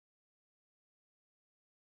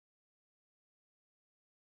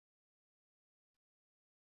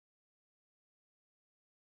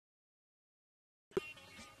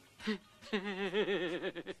Quillag.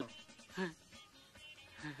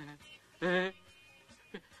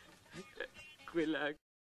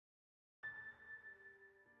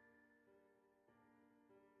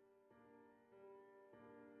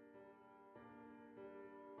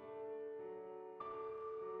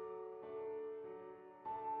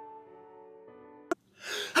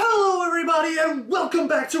 Hello everybody and welcome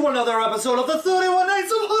back to another episode of the 31 Nights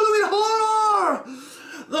of Halloween Horror!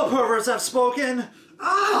 The Perverts Have Spoken.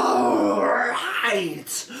 Alright!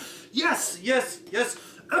 Yes!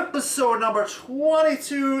 Episode number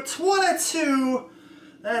 22.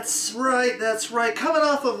 That's right. Coming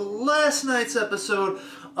off of last night's episode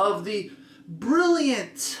of the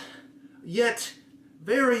brilliant, yet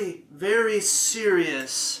very, very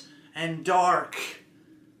serious and dark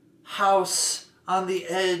House on the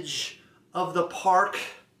Edge of the Park.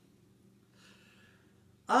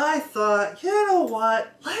 I thought, you know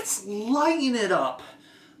what? Let's lighten it up.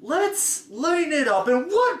 And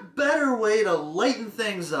what better way to lighten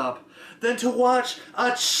things up than to watch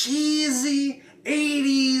a cheesy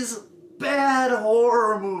 80s bad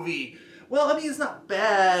horror movie? Well, I mean, it's not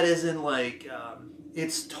bad as in like,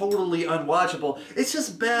 it's totally unwatchable. It's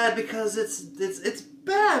just bad because it's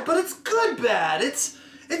bad, but it's good bad. It's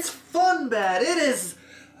fun bad. It is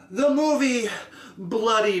the movie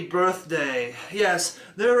Bloody Birthday. Yes,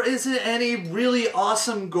 there isn't any really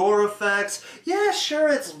awesome gore effects. Yeah, sure,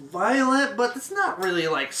 it's violent, but it's not really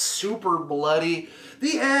like super bloody.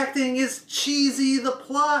 The acting is cheesy, the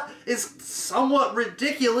plot is somewhat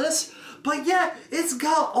ridiculous, but yet it's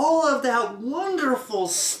got all of that wonderful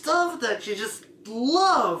stuff that you just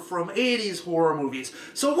love from 80s horror movies.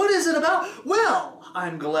 So what is it about? Well,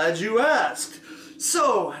 I'm glad you asked.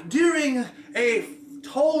 So, during a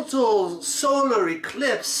total solar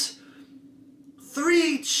eclipse,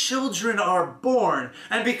 3 children are born,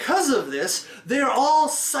 and because of this, they're all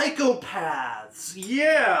psychopaths.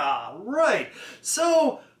 Yeah, right.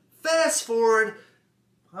 So, fast forward,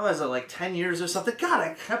 what was it, like 10 years or something? God,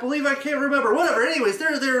 I can't believe I can't remember. Whatever, anyways,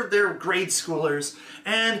 they're grade schoolers,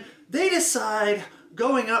 and they decide,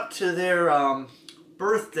 going up to their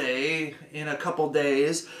birthday in a couple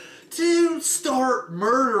days, to start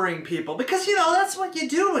murdering people, because, you know, that's what you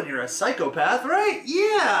do when you're a psychopath, right?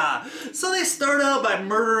 Yeah! So they start out by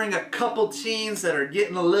murdering a couple teens that are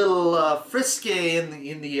getting a little frisky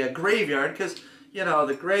in the graveyard, because, you know,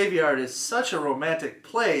 the graveyard is such a romantic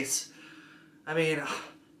place. I mean,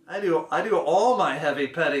 I do all my heavy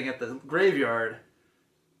petting at the graveyard.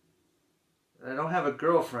 I don't have a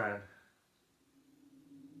girlfriend.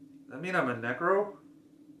 Does that mean I'm a necro?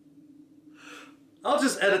 I'll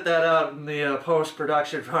just edit that out in the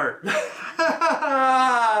post-production part.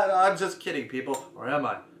 I'm just kidding, people. Or am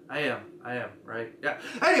I? I am, right? Yeah.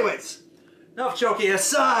 Anyways, enough joking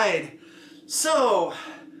aside. So,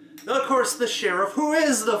 of course, the sheriff, who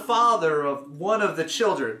is the father of one of the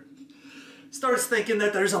children, starts thinking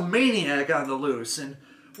that there's a maniac on the loose. And,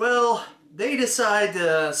 well, they decide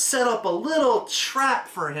to set up a little trap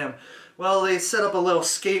for him. Well, they set up a little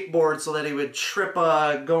skateboard so that he would trip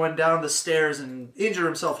going down the stairs and injure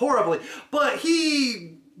himself horribly. But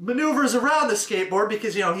he maneuvers around the skateboard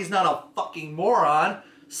because, you know, he's not a fucking moron.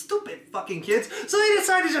 Stupid fucking kids. So they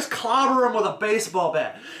decide to just clobber him with a baseball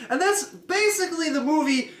bat. And that's basically the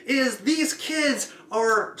movie, is these kids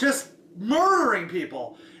are just murdering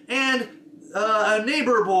people. And a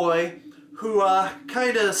neighbor boy who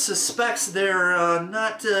kind of suspects they're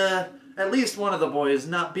at least one of the boys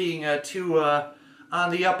not being too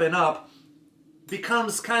on the up and up,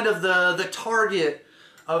 becomes kind of the target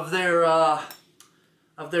of their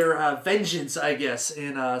vengeance, I guess,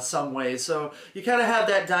 in some ways. So you kind of have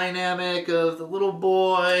that dynamic of the little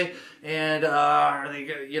boy, and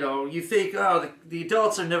you know, you think, oh, the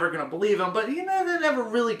adults are never going to believe him, but you know, that never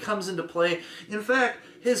really comes into play. In fact,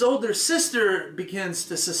 his older sister begins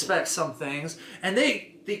to suspect some things, and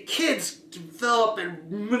the kids develop a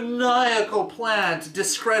maniacal plan to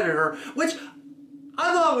discredit her, which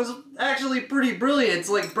I thought was actually pretty brilliant. It's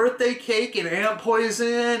like birthday cake and ant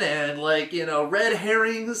poison and, like, you know, red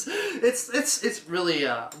herrings. It's really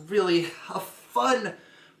a fun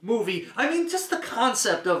movie. I mean, just the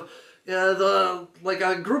concept of like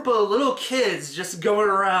a group of little kids just going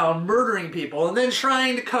around murdering people and then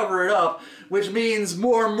trying to cover it up, which means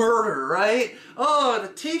more murder, right? Oh,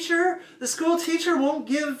 the school teacher won't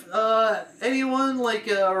give anyone like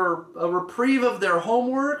a reprieve of their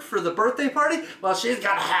homework for the birthday party? Well, she's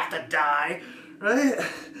gonna have to die, right?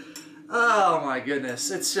 Oh my goodness,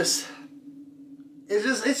 it's just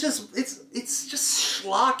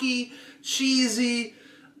schlocky, cheesy,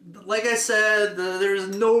 like I said,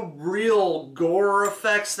 there's no real gore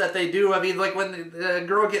effects that they do. I mean, like when the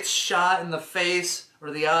girl gets shot in the face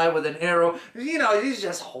or the eye with an arrow, you know, he's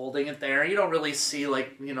just holding it there. You don't really see,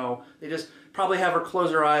 like, you know, they just probably have her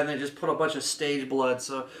close her eye and they just put a bunch of stage blood.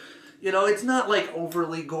 So, you know, it's not like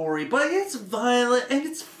overly gory, but it's violent and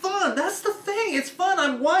it's fun. That's the thing. It's fun.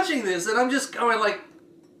 I'm watching this and I'm just going like,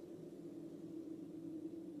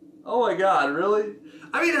 oh my God, really?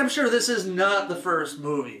 I mean, I'm sure this is not the first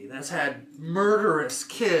movie that's had murderous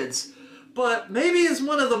kids, but maybe it's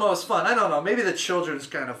one of the most fun. I don't know. Maybe the children's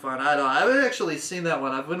kind of fun. I don't know. I haven't actually seen that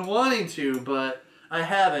one. I've been wanting to, but I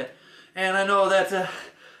haven't. And I know that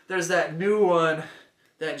there's that new one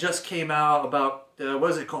that just came out about,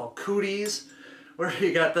 what is it called? Cooties? Where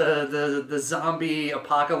you got the zombie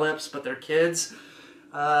apocalypse, but they're kids.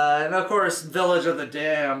 And of course, Village of the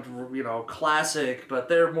Damned, you know, classic, but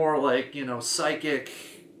they're more like, you know, psychic,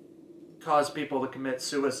 cause people to commit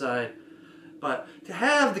suicide. But to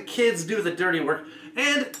have the kids do the dirty work,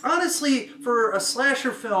 and honestly, for a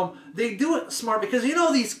slasher film, they do it smart because, you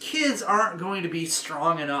know, these kids aren't going to be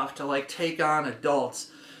strong enough to, like, take on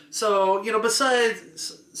adults. So, you know,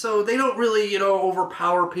 besides, so they don't really, you know,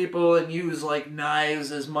 overpower people and use, like,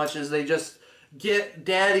 knives as much as they just get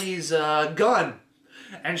daddy's gun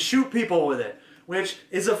and shoot people with it, which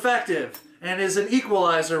is effective and is an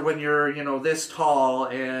equalizer when you're, you know, this tall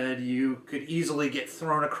and you could easily get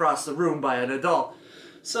thrown across the room by an adult.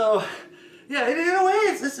 So, yeah, in a way,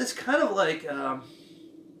 it's kind of like,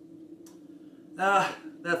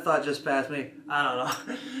 that thought just passed me. I don't know.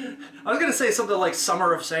 I was gonna say something like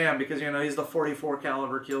Summer of Sam because, you know, he's the 44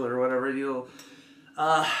 caliber killer or whatever.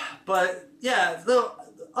 But yeah,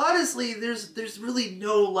 honestly, there's really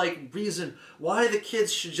no, like, reason why the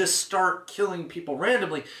kids should just start killing people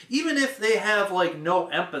randomly, even if they have, like, no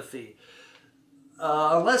empathy.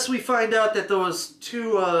 Unless we find out that those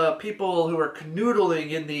two people who are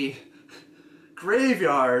canoodling in the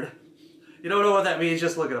graveyard, you don't know what that means,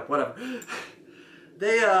 just look it up, whatever.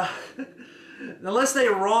 They, unless they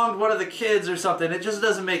wronged one of the kids or something, it just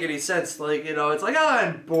doesn't make any sense. Like, you know, it's like, oh,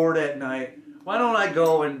 I'm bored at night. Why don't I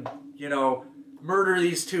go and, you know, murder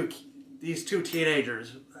these two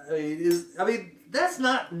teenagers? I mean, that's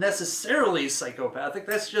not necessarily psychopathic.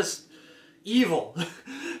 That's just evil.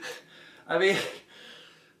 I mean,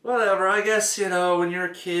 whatever. I guess, you know, when you're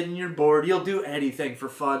a kid and you're bored, you'll do anything for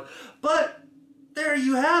fun. But there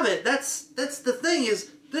you have it. That's the thing is,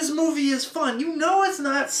 this movie is fun. You know it's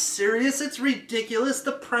not serious. It's ridiculous.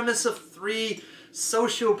 The premise of 3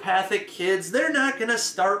 sociopathic kids, they're not going to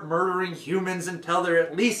start murdering humans until they're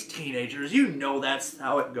at least teenagers. You know that's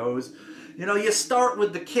how it goes. You know, you start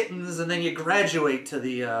with the kittens and then you graduate to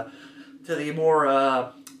the more,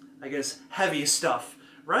 I guess, heavy stuff.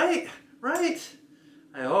 Right? Right?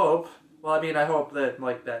 I hope. Well, I mean, I hope that,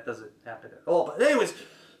 like, that doesn't happen at all. But anyways,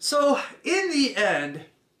 so in the end,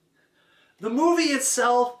 the movie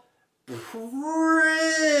itself,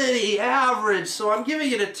 pretty average, so I'm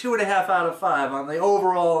giving it a 2.5 out of 5 on the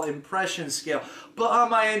overall impression scale. But on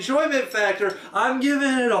my enjoyment factor, I'm giving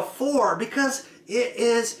it a 4 because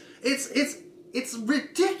it's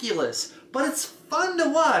ridiculous, but it's fun to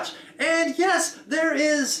watch. And yes, there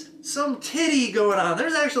is some titty going on.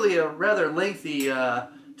 There's actually a rather lengthy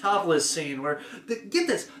topless scene where, get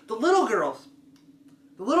this, the little girl,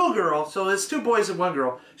 so it's 2 boys and 1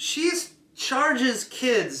 girl, she's charges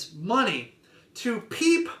kids money to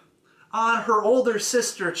peep on her older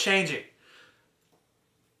sister changing.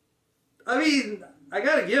 I mean, I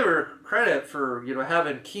gotta give her credit for, you know,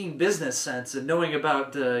 having keen business sense and knowing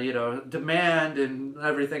about, you know, demand and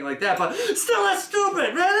everything like that, but still, that's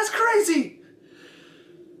stupid, man, that's crazy!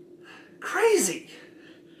 Crazy!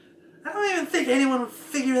 I don't even think anyone would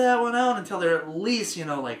figure that one out until they're at least, you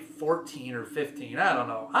know, like 14 or 15. I don't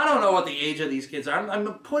know. I don't know what the age of these kids are.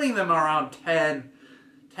 I'm putting them around 10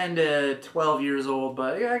 to 12 years old,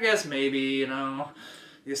 but yeah, I guess maybe, you know,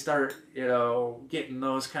 you start, you know, getting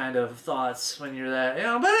those kind of thoughts when you're that, you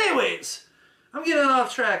know. But anyways, I'm getting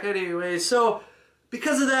off track anyways. So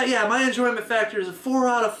because of that, yeah, my enjoyment factor is a 4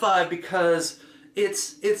 out of 5 because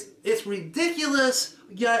it's ridiculous.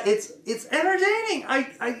 Yeah, it's entertaining.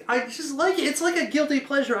 I just like it. It's like a guilty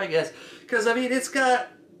pleasure, I guess, because I mean it's got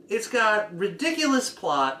ridiculous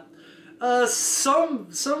plot, some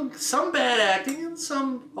bad acting and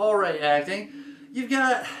some alright acting. You've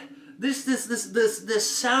got this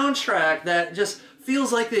soundtrack that just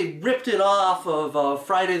feels like they ripped it off of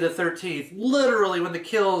Friday the 13th. Literally, when the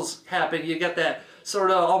kills happen, you get that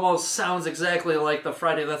sort of almost sounds exactly like the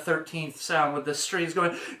Friday the 13th sound with the strings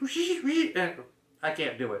going. I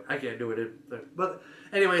can't do it. I can't do it. But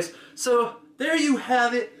anyways, so there you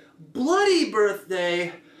have it. Bloody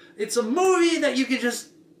Birthday. It's a movie that you could just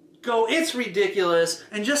go, it's ridiculous,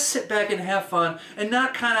 and just sit back and have fun, and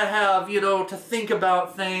not kind of have, you know, to think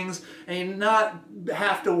about things, and not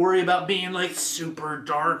have to worry about being like super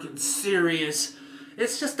dark and serious.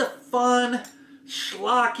 It's just a fun,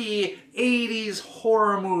 schlocky 80s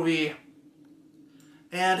horror movie.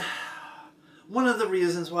 And one of the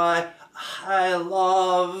reasons why I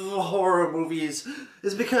love horror movies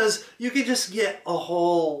is because you can just get a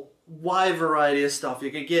whole wide variety of stuff.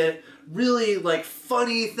 You could get really like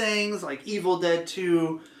funny things like Evil Dead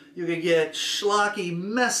 2. You could get schlocky,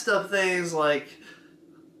 messed up things like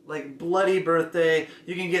Bloody Birthday.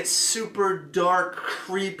 You can get super dark,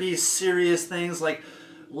 creepy, serious things like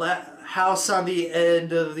House on the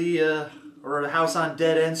End of the or House on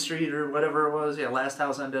Dead End Street or whatever it was. Yeah, Last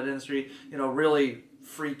House on Dead End Street. You know, really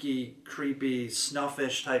freaky, creepy,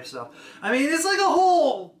 snuffish type stuff. I mean, it's like a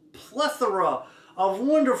whole plethora of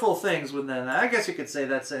wonderful things within that. I guess you could say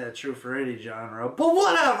that's true for any genre, but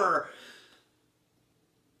whatever.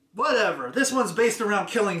 Whatever. This one's based around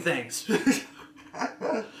killing things.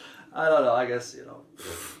 I don't know. I guess, you know,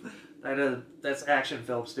 that's action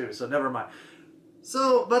films too, so never mind.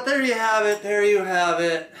 So, but there you have it. There you have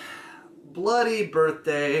it. Bloody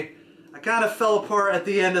Birthday. I kind of fell apart at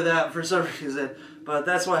the end of that for some reason, but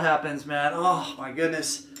that's what happens, man. Oh, my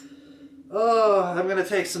goodness. Oh, I'm going to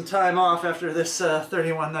take some time off after this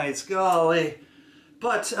 31 nights. Golly.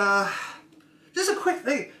 But, just a quick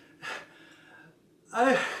thing.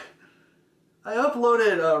 I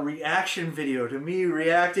uploaded a reaction video to me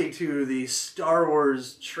reacting to the Star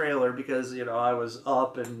Wars trailer because, you know, I was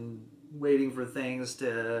up and waiting for things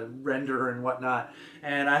to render and whatnot.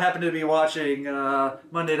 And I happened to be watching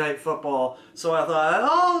Monday Night Football, so I thought,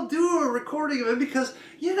 I'll do a recording of it because,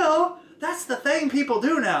 you know, that's the thing people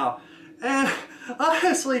do now. And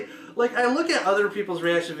honestly, like, I look at other people's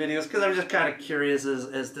reaction videos because I'm just kind of curious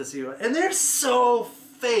as to see what, and they're so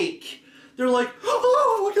fake. They're like,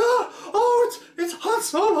 oh my god, oh, it's Han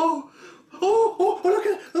Solo. Oh, look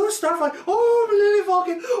at Starflight. Oh, Millennium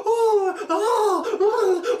Falcon.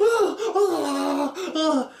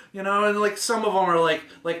 Oh, you know, and like some of them are like,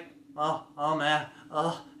 oh man,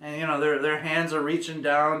 and you know, their hands are reaching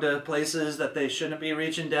down to places that they shouldn't be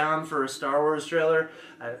reaching down for a Star Wars trailer.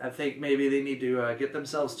 I think maybe they need to get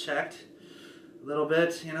themselves checked a little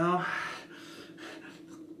bit, you know.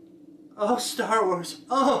 Oh, Star Wars.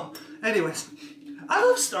 Oh, anyways. I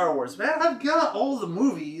love Star Wars, man. I've got all the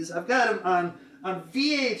movies. I've got them on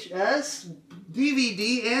VHS,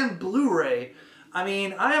 DVD, and Blu-ray. I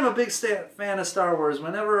mean, I am a big fan of Star Wars.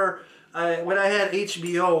 When I had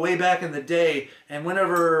HBO way back in the day, and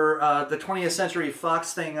whenever the 20th Century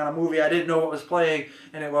Fox thing on a movie, I didn't know what was playing,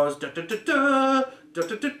 and it was da-da-da-da,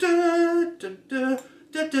 da-da-da-da,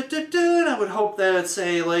 da-da-da-da, and I would hope that it'd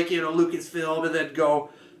say, like, you know, Lucasfilm, and then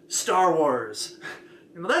go Star Wars.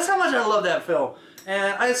 You know, that's how much I love that film.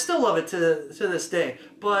 And I still love it to this day.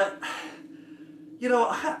 But, you know,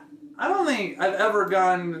 I don't think I've ever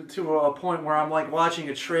gone to a point where I'm like watching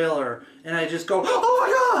a trailer and I just go, oh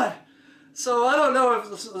my god! So I don't know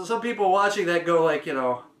if some people watching that go like, you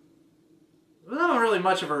know, there's not really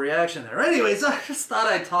much of a reaction there. Anyways, I just thought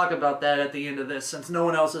I'd talk about that at the end of this since no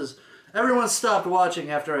one else is, everyone stopped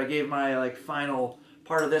watching after I gave my like final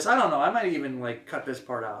part of this. I don't know, I might even like cut this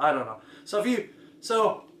part out. I don't know. So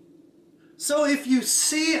if you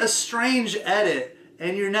see a strange edit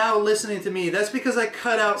and you're now listening to me, that's because I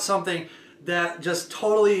cut out something that just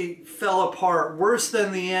totally fell apart, worse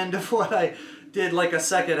than the end of what I did like a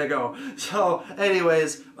second ago. So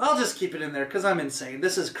anyways, I'll just keep it in there because I'm insane.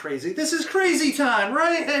 This is crazy. This is crazy time,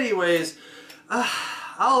 right? Anyways,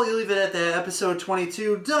 I'll leave it at that. Episode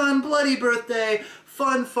 22 done. Bloody Birthday.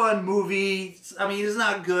 Fun movie. I mean, it's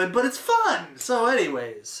not good, but it's fun. So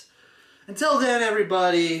anyways, until then,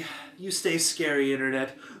 everybody, you stay scary,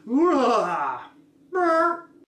 internet.